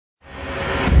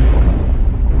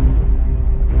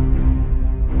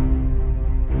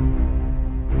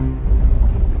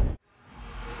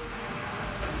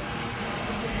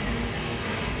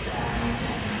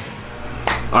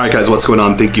Alright guys, what's going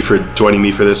on? Thank you for joining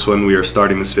me for this one. We are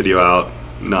starting this video out,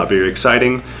 not very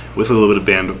exciting, with a little bit of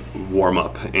band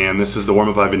warm-up. And this is the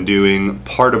warm-up I've been doing,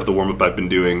 part of the warm-up I've been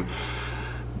doing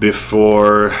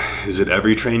before, is it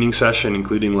every training session,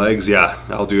 including legs? Yeah,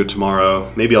 I'll do it tomorrow.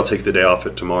 Maybe I'll take the day off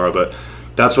it tomorrow, but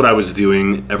that's what I was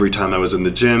doing every time I was in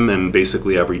the gym and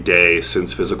basically every day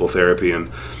since physical therapy.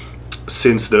 And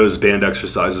since those band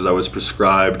exercises, I was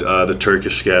prescribed the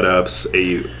Turkish get-ups,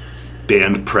 a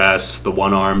band press, the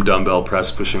one-arm dumbbell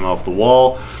press pushing off the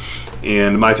wall,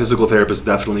 and my physical therapist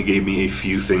definitely gave me a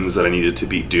few things that I needed to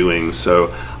be doing.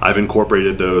 So I've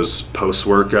incorporated those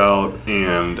post-workout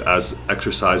and as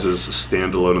exercises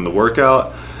standalone in the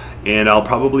workout, and I'll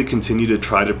probably continue to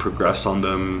try to progress on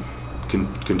them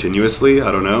continuously.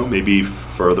 I don't know, maybe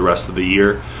for the rest of the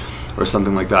year or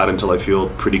something like that, until I feel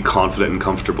pretty confident and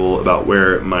comfortable about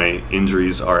where my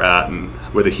injuries are at and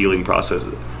where the healing process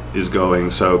is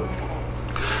going. So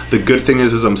the good thing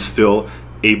is I'm still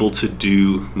able to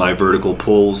do my vertical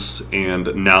pulls,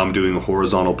 and now I'm doing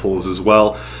horizontal pulls as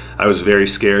well. I was very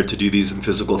scared to do these in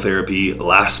physical therapy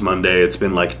last Monday. It's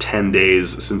been like 10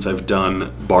 days since I've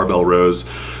done barbell rows,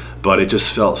 but it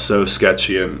just felt so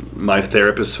sketchy, and my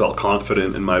therapist felt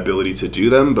confident in my ability to do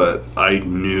them, but I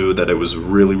knew that it was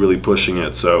really pushing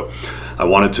it. So I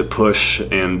wanted to push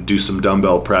and do some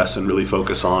dumbbell press and really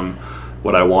focus on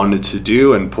what I wanted to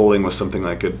do, and pulling was something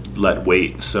I could let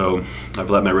wait. So I've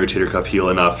let my rotator cuff heal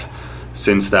enough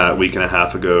since that week and a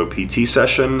half ago PT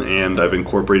session, and I've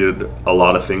incorporated a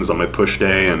lot of things on my push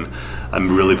day, and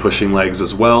I'm really pushing legs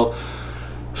as well.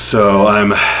 So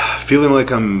I'm feeling like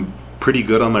I'm pretty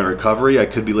good on my recovery. I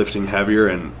could be lifting heavier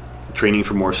and training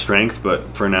for more strength,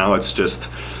 but for now it's just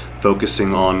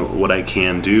focusing on what I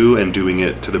can do and doing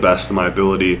it to the best of my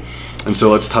ability. And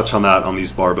so let's touch on that on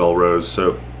these barbell rows.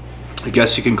 So I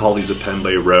guess you can call these a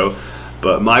pendlay row,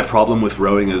 but my problem with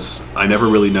rowing is I never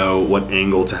really know what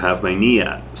angle to have my knee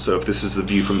at. So if this is the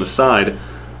view from the side,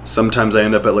 sometimes I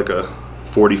end up at like a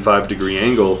 45-degree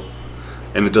angle,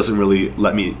 and it doesn't really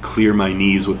let me clear my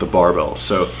knees with the barbell.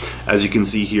 So as you can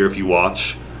see here, if you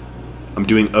watch, I'm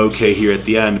doing okay here at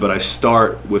the end, but I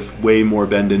start with way more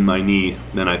bend in my knee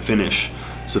than I finish.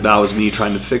 So that was me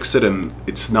trying to fix it, and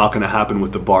it's not gonna happen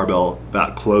with the barbell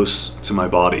that close to my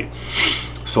body.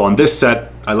 So on this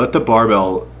set, I let the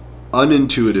barbell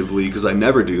unintuitively, because I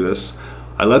never do this,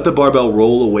 I let the barbell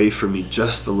roll away from me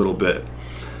just a little bit.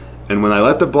 And when I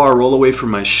let the bar roll away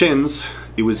from my shins,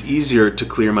 it was easier to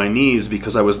clear my knees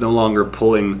because I was no longer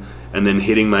pulling and then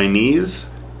hitting my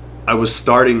knees. I was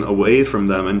starting away from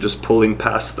them and just pulling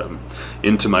past them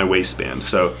into my waistband.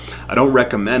 So I don't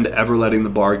recommend ever letting the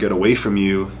bar get away from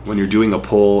you when you're doing a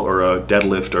pull or a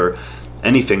deadlift or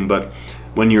anything, but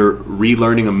when you're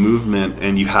relearning a movement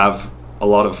and you have a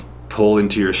lot of pull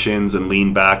into your shins and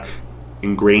lean back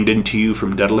ingrained into you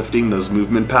from deadlifting, those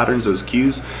movement patterns, those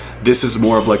cues, this is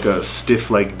more of like a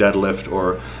stiff leg deadlift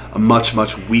or a much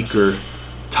weaker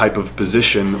type of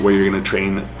position where you're going to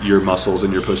train your muscles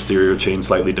and your posterior chain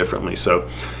slightly differently. So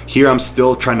here I'm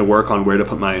still trying to work on where to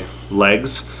put my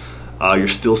legs. You're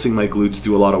still seeing my glutes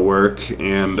do a lot of work,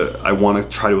 and I want to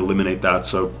try to eliminate that.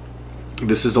 So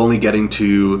this is only getting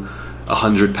to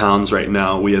 100 pounds right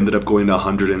now. We ended up going to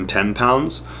 110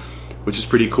 pounds, which is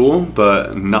pretty cool,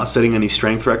 but not setting any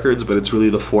strength records, but it's really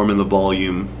the form and the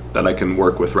volume that I can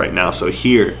work with right now. So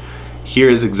here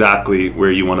is exactly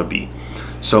where you want to be.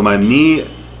 So my knee,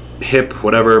 hip,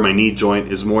 whatever, my knee joint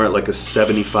is more at like a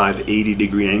 75-80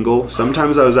 degree angle.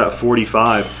 Sometimes I was at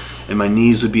 45 and my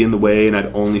knees would be in the way, and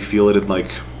I'd only feel it in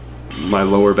like my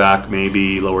lower back,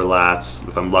 maybe lower lats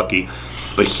if I'm lucky.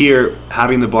 But here,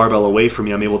 having the barbell away from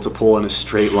me, I'm able to pull in a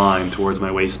straight line towards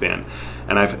my waistband.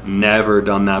 And I've never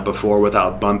done that before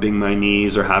without bumping my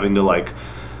knees or having to like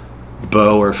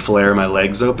bow or flare my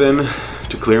legs open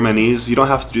to clear my knees. You don't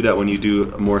have to do that when you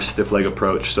do a more stiff leg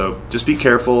approach. So just be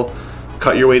careful,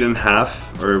 cut your weight in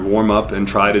half or warm up and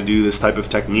try to do this type of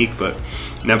technique, but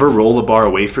never roll the bar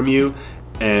away from you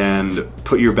and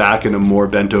put your back in a more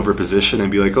bent over position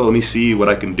and be like, oh, let me see what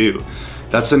I can do.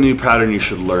 That's a new pattern you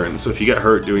should learn. So if you get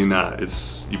hurt doing that,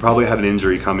 you probably had an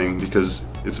injury coming, because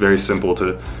it's very simple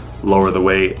to lower the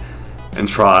weight and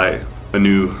try a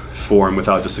new form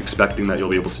without just expecting that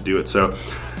you'll be able to do it. So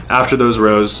after those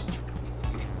rows,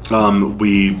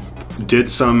 we did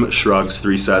some shrugs,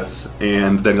 3 sets,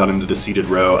 and then got into the seated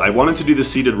row. I wanted to do the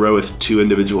seated row with 2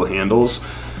 individual handles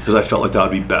because I felt like that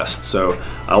would be best. So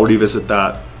I'll revisit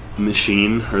that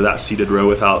machine or that seated row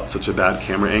without such a bad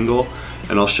camera angle,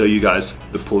 and I'll show you guys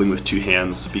the pulling with 2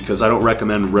 hands, because I don't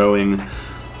recommend rowing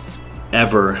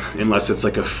ever, unless it's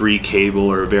like a free cable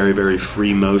or a very, very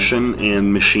free motion,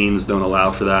 and machines don't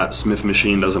allow for that. Smith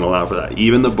machine doesn't allow for that.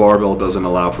 Even the barbell doesn't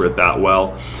allow for it that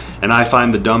well. And I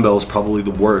find the dumbbell is probably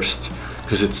the worst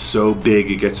because it's so big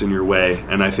it gets in your way,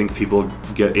 and I think people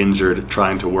get injured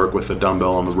trying to work with a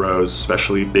dumbbell on the rows,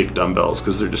 especially big dumbbells,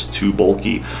 because they're just too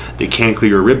bulky. They can't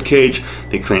clear your rib cage,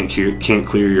 they can't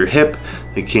clear your hip,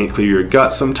 they can't clear your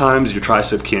gut sometimes, your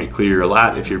tricep can't clear your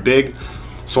lat if you're big.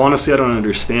 So honestly, I don't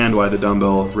understand why the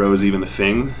dumbbell row is even a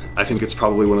thing. I think it's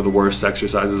probably one of the worst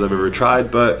exercises I've ever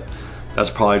tried, but that's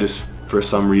probably just for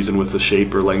some reason with the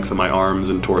shape or length of my arms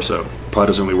and torso. Probably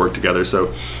doesn't really work together.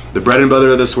 So the bread and butter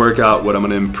of this workout, what I'm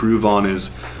gonna improve on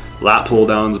is lat pull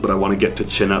downs, but I wanna get to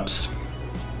chin ups.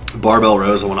 Barbell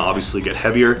rows, I wanna obviously get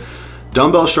heavier.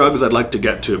 Dumbbell shrugs, I'd like to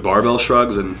get to barbell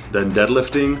shrugs and then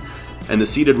deadlifting. And the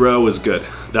seated row is good.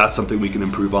 That's something we can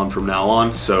improve on from now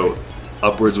on. So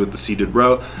upwards with the seated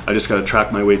row. I just gotta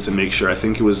track my weights and make sure. I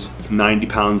think it was 90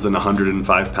 pounds and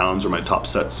 105 pounds were my top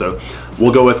sets. So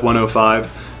we'll go with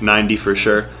 105, 90 for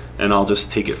sure, and I'll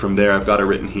just take it from there. I've got it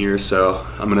written here, so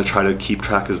I'm gonna try to keep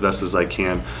track as best as I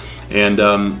can. And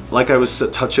like I was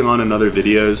touching on in other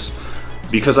videos,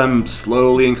 because I'm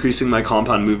slowly increasing my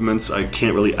compound movements, I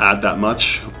can't really add that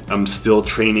much. I'm still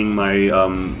training my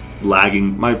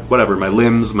my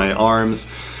limbs, my arms,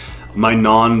 my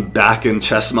non-back and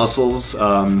chest muscles.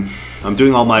 I'm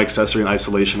doing all my accessory and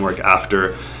isolation work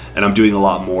after, and I'm doing a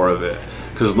lot more of it.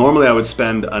 Because normally I would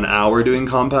spend an hour doing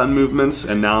compound movements,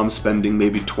 and now I'm spending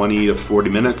maybe 20 to 40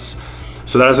 minutes.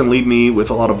 So that doesn't leave me with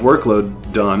a lot of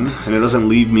workload done, and it doesn't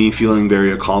leave me feeling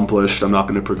very accomplished. I'm not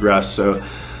going to progress. So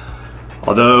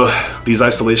although these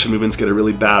isolation movements get a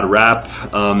really bad rap,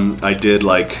 I did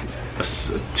like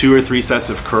 2 or 3 sets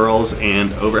of curls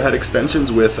and overhead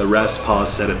extensions with a rest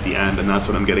pause set at the end, and that's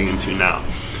what I'm getting into now.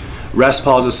 Rest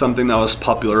pause is something that was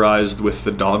popularized with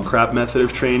the dog crap method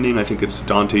of training. I think it's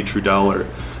Dante Trudel or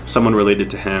someone related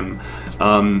to him.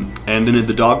 And in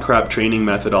the dog crap training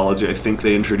methodology, I think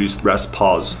they introduced rest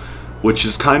pause, which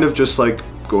is kind of just like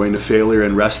going to failure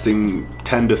and resting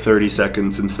 10 to 30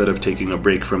 seconds instead of taking a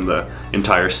break from the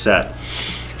entire set.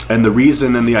 And the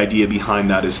reason and the idea behind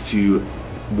that is to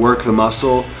work the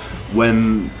muscle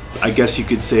when, I guess you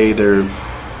could say, they're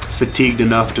fatigued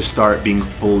enough to start being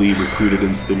fully recruited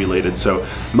and stimulated. So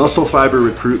muscle fiber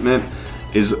recruitment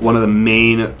is one of the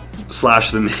main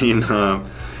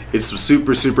it's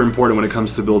super important when it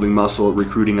comes to building muscle,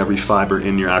 recruiting every fiber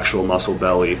in your actual muscle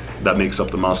belly that makes up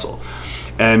the muscle.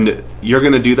 And you're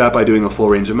gonna do that by doing a full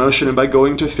range of motion and by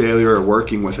going to failure or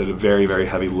working with it a very, very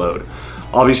heavy load.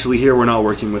 Obviously here we're not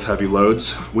working with heavy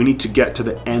loads. We need to get to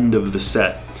the end of the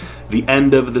set. The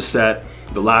end of the set,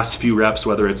 the last few reps,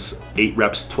 whether it's 8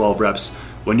 reps, 12 reps,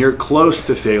 when you're close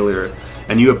to failure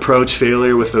and you approach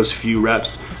failure with those few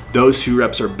reps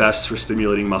are best for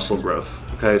stimulating muscle growth.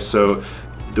 Okay, so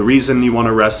the reason you want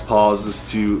to rest pause is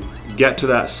to get to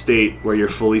that state where you're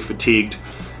fully fatigued,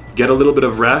 get a little bit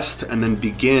of rest, and then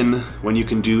begin when you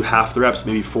can do half the reps,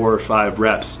 maybe 4 or 5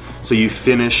 reps. So you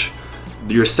finish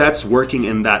your sets working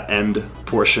in that end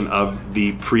portion of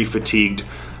the pre-fatigued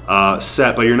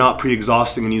set, but you're not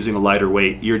pre-exhausting and using a lighter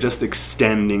weight. You're just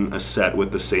extending a set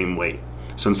with the same weight.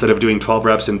 So instead of doing 12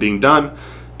 reps and being done,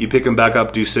 you pick them back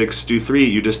up, do 6, do 3,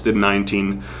 you just did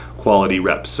 19 quality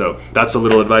reps. So that's a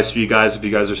little advice for you guys if you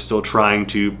guys are still trying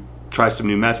to try some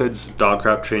new methods. Dog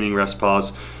crap training, rest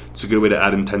pause. It's a good way to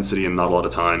add intensity and not a lot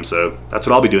of time. So that's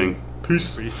what I'll be doing.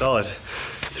 Peace. Pretty solid.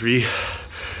 3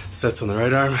 sets on the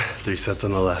right arm, 3 sets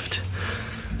on the left.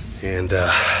 And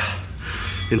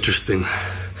interesting.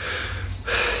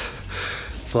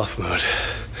 Fluff mode.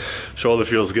 Shoulder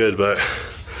feels good, but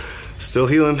still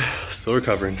healing, still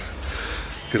recovering.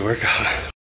 Good workout.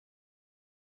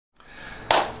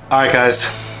 All right, guys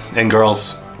and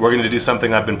girls, we're gonna do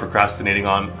something I've been procrastinating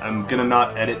on. I'm gonna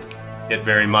not edit it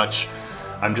very much.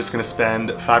 I'm just gonna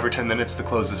spend 5 or 10 minutes to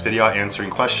close this video answering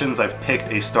questions. I've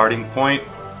picked a starting point.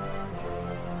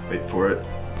 Wait for it.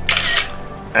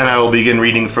 And I will begin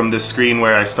reading from this screen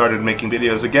where I started making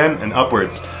videos again and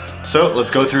upwards. So let's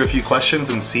go through a few questions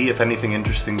and see if anything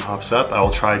interesting pops up. I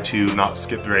will try to not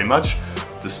skip very much.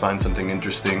 Just find something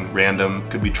interesting, random,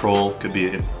 could be troll, could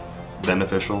be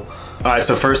beneficial. All right,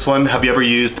 so first one, have you ever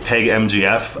used PEG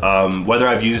MGF? Whether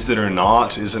I've used it or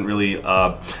not isn't really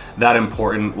that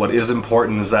important. What is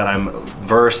important is that I'm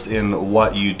versed in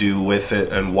what you do with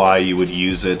it and why you would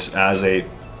use it as a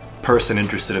person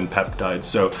interested in peptides.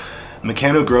 So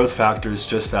mechanogrowth factor is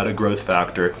just that, a growth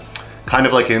factor, kind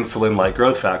of like insulin, like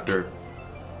growth factor.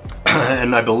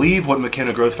 And I believe what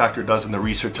mechanogrowth factor does in the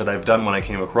research that I've done when I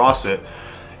came across it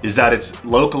is that it's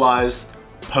localized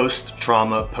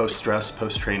post-trauma, post-stress,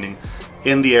 post-training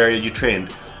in the area you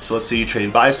trained. So let's say you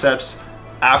train biceps,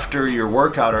 after your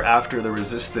workout or after the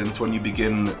resistance, when you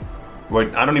begin,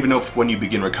 I don't even know if when you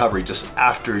begin recovery, just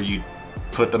after you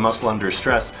put the muscle under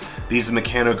stress, these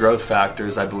mechano-growth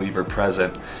factors, I believe, are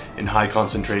present in high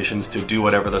concentrations to do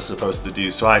whatever they're supposed to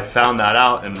do. So I found that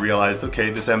out and realized, okay,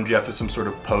 this MGF is some sort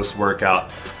of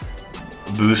post-workout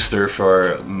booster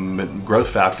for growth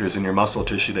factors in your muscle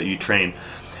tissue that you train.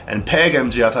 And PEG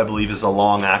MGF, I believe, is a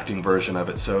long-acting version of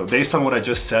it. So based on what I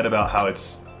just said about how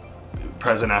it's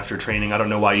present after training, I don't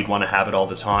know why you'd want to have it all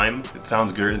the time. It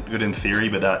sounds good in theory,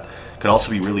 but that could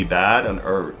also be really bad,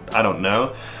 or I don't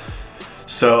know.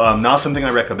 So not something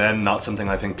I recommend, not something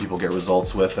I think people get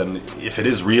results with, and if it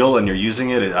is real and you're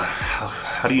using it,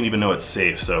 how do you even know it's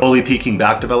safe? So fully peaking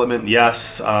back development,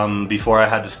 yes. Before I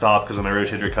had to stop because of my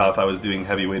rotator cuff, I was doing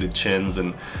heavy weighted chins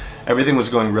and everything was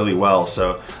going really well.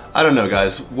 So I don't know,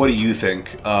 guys, what do you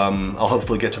think? I'll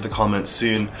hopefully get to the comments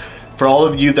soon. For all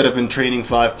of you that have been training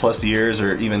 5+ years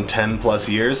or even 10+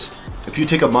 years, if you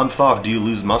take a month off, do you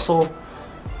lose muscle?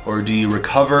 Or do you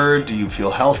recover? Do you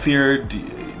feel healthier?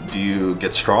 Do you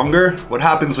get stronger? What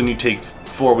happens when you take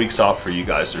 4 weeks off for you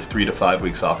guys, or 3 to 5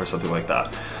 weeks off or something like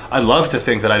that? I'd love to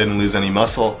think that I didn't lose any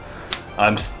muscle.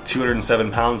 I'm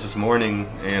 207 pounds this morning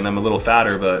and I'm a little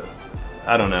fatter, but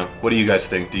I don't know. What do you guys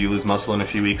think? Do you lose muscle in a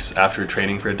few weeks after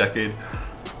training for a decade?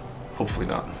 Hopefully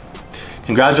not.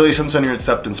 Congratulations on your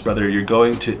acceptance, brother. You're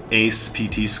going to ACE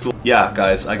PT school. Yeah,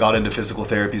 guys, I got into physical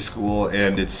therapy school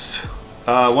and it's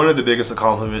one of the biggest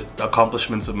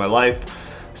accomplishments of my life.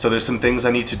 So there's some things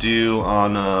I need to do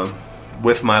on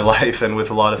with my life and with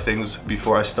a lot of things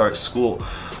before I start school.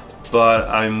 But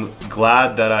I'm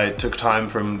glad that I took time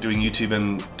from doing YouTube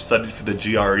and studied for the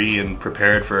GRE and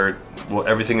prepared for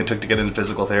everything it took to get into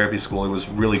physical therapy school. It was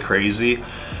really crazy.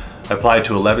 I applied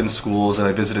to 11 schools and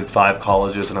I visited 5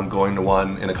 colleges, and I'm going to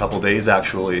one in a couple days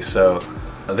actually. So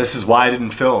this is why I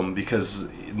didn't film, because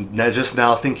just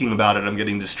now thinking about it, I'm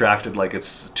getting distracted like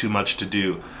it's too much to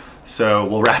do. So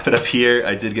we'll wrap it up here.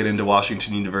 I did get into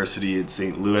Washington University in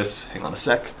St. Louis. Hang on a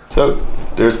sec. So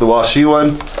there's the WashU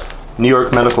one, New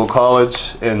York Medical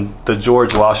College, and the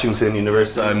George Washington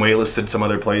University. I'm waitlisted some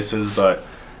other places, but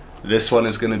this one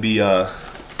is going to be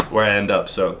where I end up.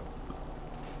 So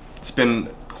it's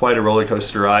been quite a roller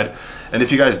coaster ride. And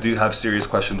if you guys do have serious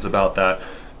questions about that,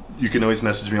 you can always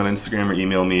message me on Instagram or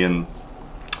email me. And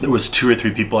there was 2 or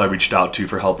 3 people I reached out to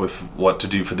for help with what to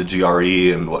do for the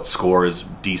GRE and what score is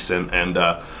decent. And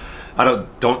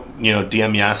don't you know,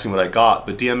 DM me, ask me what I got,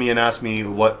 but DM me and ask me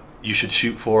what you should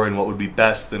shoot for and what would be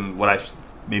best, and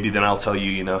maybe then I'll tell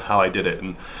you, you know, how I did it.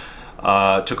 And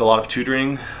took a lot of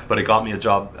tutoring, but it got me a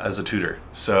job as a tutor.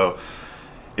 So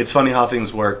it's funny how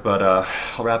things work, but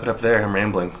I'll wrap it up there. I'm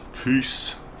rambling.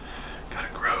 Peace.